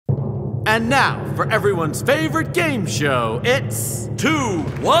And now, for everyone's favorite game show, it's Two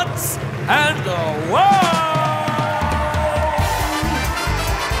Whats and a Wow!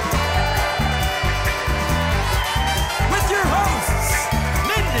 With your hosts,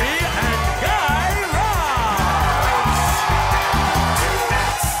 Mindy and Guy Raz.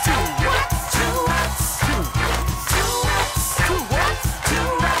 Two Whats, Two Whats, Two Whats, Two Whats,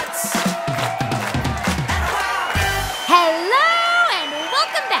 Two Whats, and a Wow! Hello and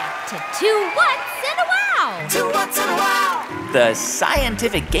welcome back to Two Whats and a Wow! Two Whats and a Wow! The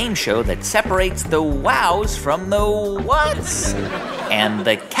scientific game show that separates the wows from the whats. And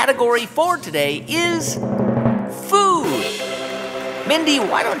the category for today is food. Mindy,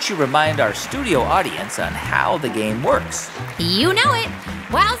 why don't you remind our studio audience on how the game works? You know it.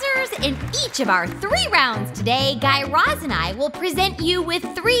 Wowzers, in each of our 3 rounds today, Guy Raz and I will present you with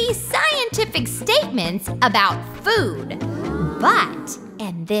 3 scientific statements about food. But,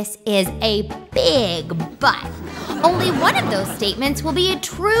 and this is a big but, only one of those statements will be a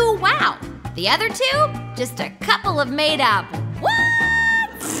true wow. The other 2, just a couple of made-up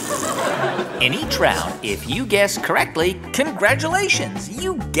whats. In each round, if you guess correctly, congratulations,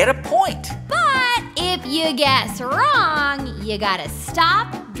 you get a point. But if you guess wrong, you gotta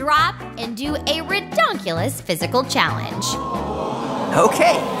stop, drop, and do a redonkulous physical challenge.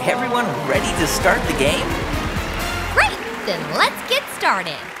 Okay, everyone ready to start the game? Great, then let's get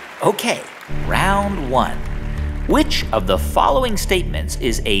started. Okay, round 1. Which of the following statements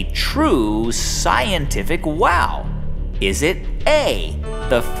is a true scientific wow? Is it A,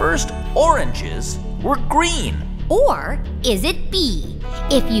 the first oranges were green? Or is it B,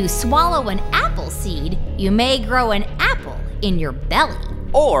 if you swallow an apple seed, you may grow an apple in your belly?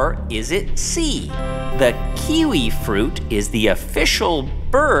 Or is it C, the kiwi fruit is the official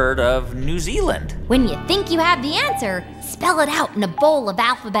bird of New Zealand? When you think you have the answer, spell it out in a bowl of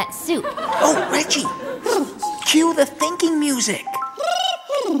alphabet soup. Oh, Reggie, cue the thinking music.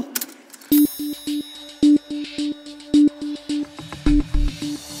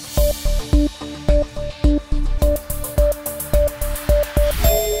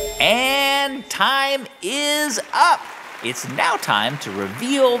 And time is up. It's now time to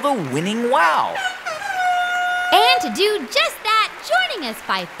reveal the winning wow. And to do just that, joining us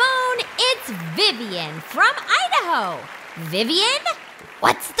by phone, it's Vivian from Idaho. Vivian,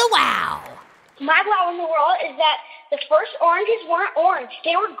 what's the wow? My wow in the world is that the first oranges weren't orange,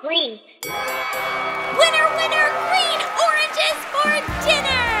 they were green. Winner, winner, green oranges for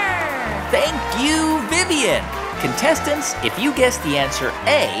dinner! Thank you, Vivian. Contestants, if you guessed the answer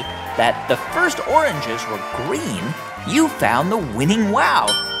A, that the first oranges were green, you found the winning wow.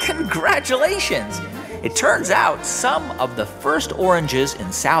 Congratulations! It turns out some of the first oranges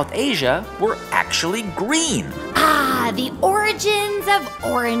in South Asia were actually green. Ah, the origins of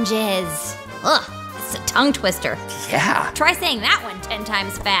oranges. Ugh, it's a tongue twister. Yeah. Try saying that one 10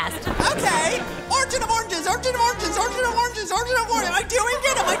 times fast. Okay, origin of oranges, origin of oranges, origin of oranges, origin of oranges. Am I doing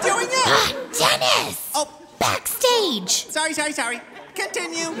it? Am I doing it? Ah, Dennis! Oh, Backstage. sorry.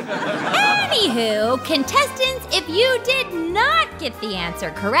 Continue. Anywho, contestants, if you did not get the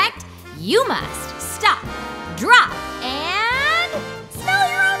answer correct, you must stop, drop, and smell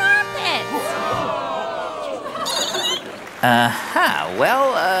your own armpits.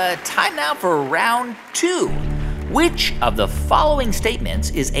 Well, time now for round 2. Which of the following statements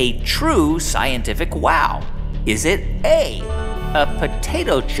is a true scientific wow? Is it A, a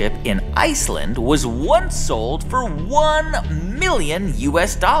potato chip in Iceland was once sold for $1 million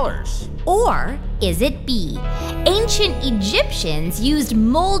US? Or is it B, ancient Egyptians used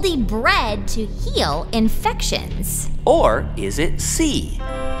moldy bread to heal infections? Or is it C,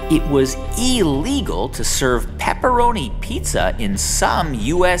 it was illegal to serve pepperoni pizza in some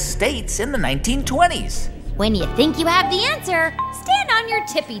US states in the 1920s? When you think you have the answer, stand on your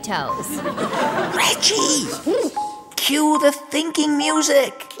tippy toes. Reggie, cue the thinking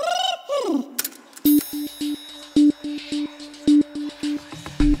music.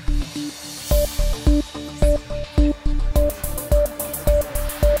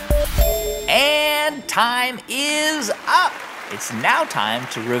 And time is up. It's now time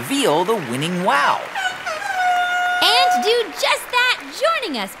to reveal the winning wow. And to do just that,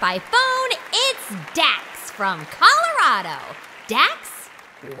 joining us by phone, it's Dax from Colorado. Dax,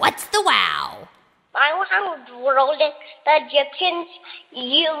 what's the wow? My wow in the world is the Egyptians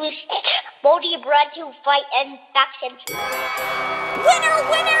used moldy bread to fight infections. Winner,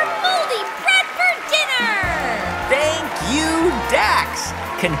 winner, moldy bread for dinner! Thank you, Dax.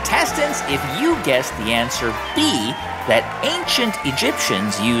 Contestants, if you guessed the answer B, that ancient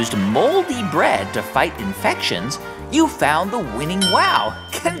Egyptians used moldy bread to fight infections, You found the winning wow.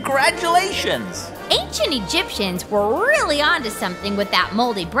 Congratulations! Ancient Egyptians were really onto something with that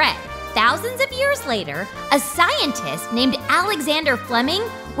moldy bread. Thousands of years later, a scientist named Alexander Fleming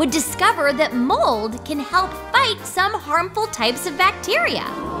would discover that mold can help fight some harmful types of bacteria.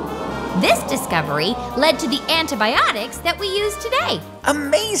 This discovery led to the antibiotics that we use today.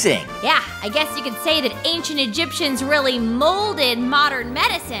 Amazing! Yeah, I guess you could say that ancient Egyptians really molded modern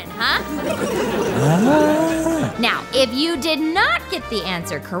medicine, huh? Now, if you did not get the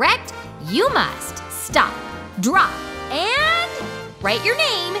answer correct, you must stop, drop, and write your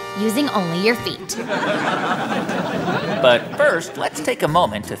name using only your feet. But first, let's take a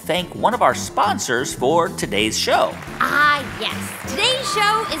moment to thank one of our sponsors for today's show. Ah, yes. Today's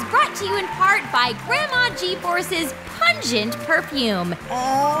show is brought to you in part by Grandma G-Force's pungent perfume.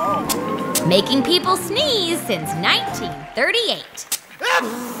 Making people sneeze since 1938.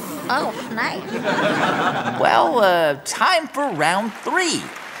 Oh, nice. Well, time for round 3.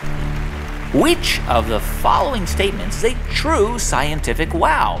 Which of the following statements is a true scientific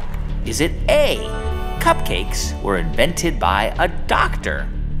wow? Is it A, cupcakes were invented by a doctor?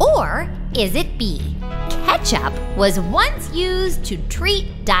 Or is it B, ketchup was once used to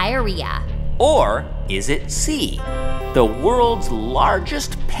treat diarrhea? Or is it C, the world's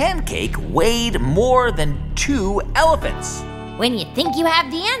largest pancake weighed more than 2 elephants? When you think you have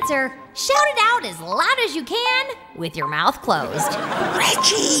the answer, shout it out as loud as you can with your mouth closed.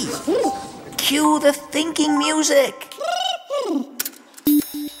 Reggie, cue the thinking music.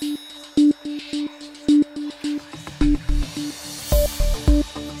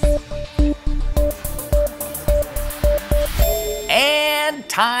 And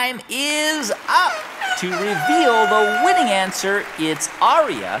time is up. To reveal the winning answer, it's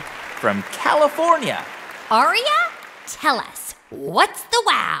Aria from California. Aria, tell us, what's the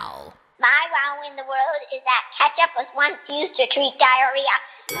wow? My wow in the world is that ketchup was once used to treat diarrhea.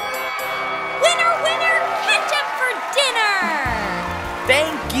 Winner, winner, ketchup for dinner!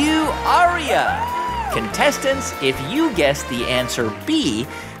 Thank you, Aria. Contestants, if you guessed the answer B,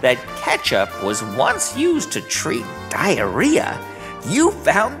 that ketchup was once used to treat diarrhea, you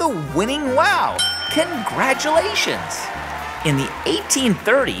found the winning wow. Congratulations. In the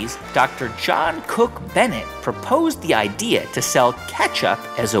 1830s, Dr. John Cook Bennett proposed the idea to sell ketchup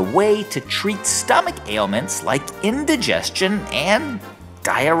as a way to treat stomach ailments like indigestion and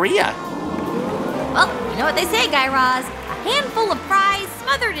diarrhea. Well, you know what they say, Guy Raz. A handful of fries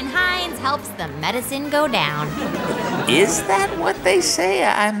smothered in Heinz helps the medicine go down. Is that what they say?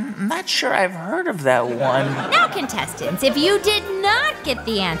 I'm not sure I've heard of that one. Now, contestants, if you did not get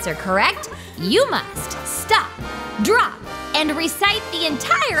the answer correct, you must stop, drop, and recite the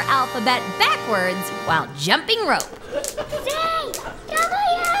entire alphabet backwards while jumping rope. C, W.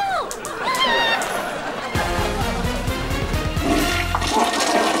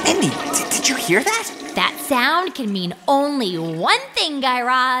 Mindy, did you hear that? That sound can mean only one thing, Guy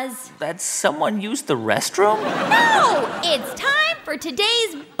Raz. That someone used the restroom? No! It's time for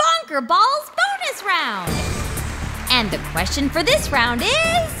today's Bonker Balls bonus round. And the question for this round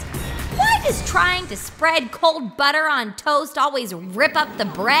is, why does trying to spread cold butter on toast always rip up the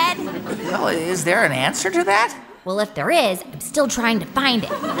bread? Well, is there an answer to that? Well, if there is, I'm still trying to find it.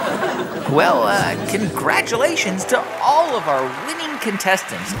 Well, congratulations to all of our winning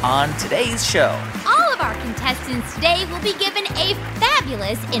contestants on today's show. All of our contestants today will be given a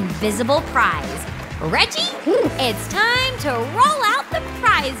fabulous invisible prize. Reggie, it's time to roll out the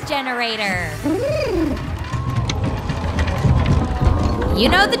prize generator. You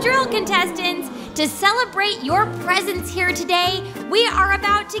know the drill, contestants. To celebrate your presence here today, we are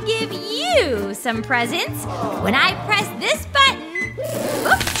about to give you some presents. When I press this button,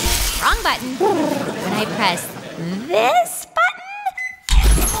 oops, wrong button. When I press this button,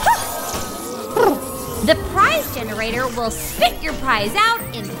 the prize generator will spit your prize out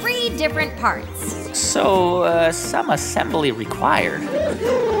in 3 different parts. So, some assembly required.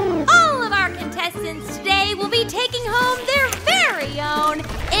 All of our contestants today will be taking home their very own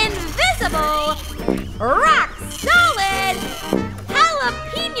invisible, rock-solid,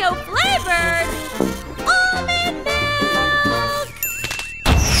 jalapeno-flavored almond milk!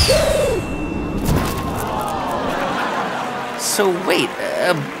 So wait,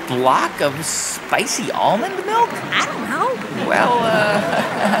 a block of spicy almond milk? I don't know. Well,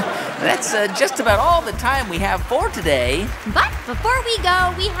 that's just about all the time we have for today. But before we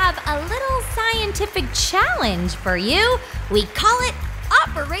go, we have a little scientific challenge for you. We call it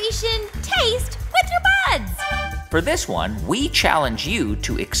Operation Taste with Your Buds. For this one, we challenge you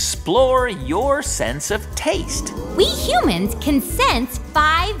to explore your sense of taste. We humans can sense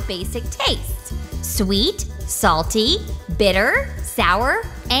 5 basic tastes: sweet, salty, bitter, sour,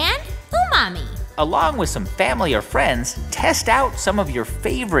 and umami. Along with some family or friends, test out some of your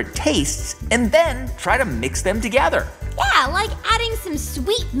favorite tastes and then try to mix them together. Yeah, like adding some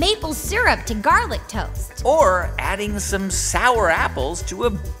sweet maple syrup to garlic toast. Or adding some sour apples to a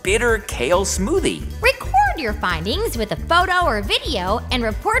bitter kale smoothie. Record your findings with a photo or video and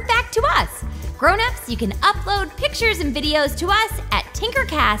report back to us. Grownups, you can upload pictures and videos to us at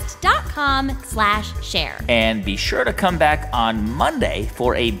tinkercast.com/share. And be sure to come back on Monday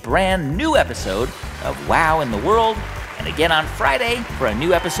for a brand new episode of Wow in the World. And again on Friday for a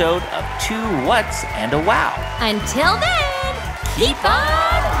new episode of Two Whats and a Wow. Until then, keep on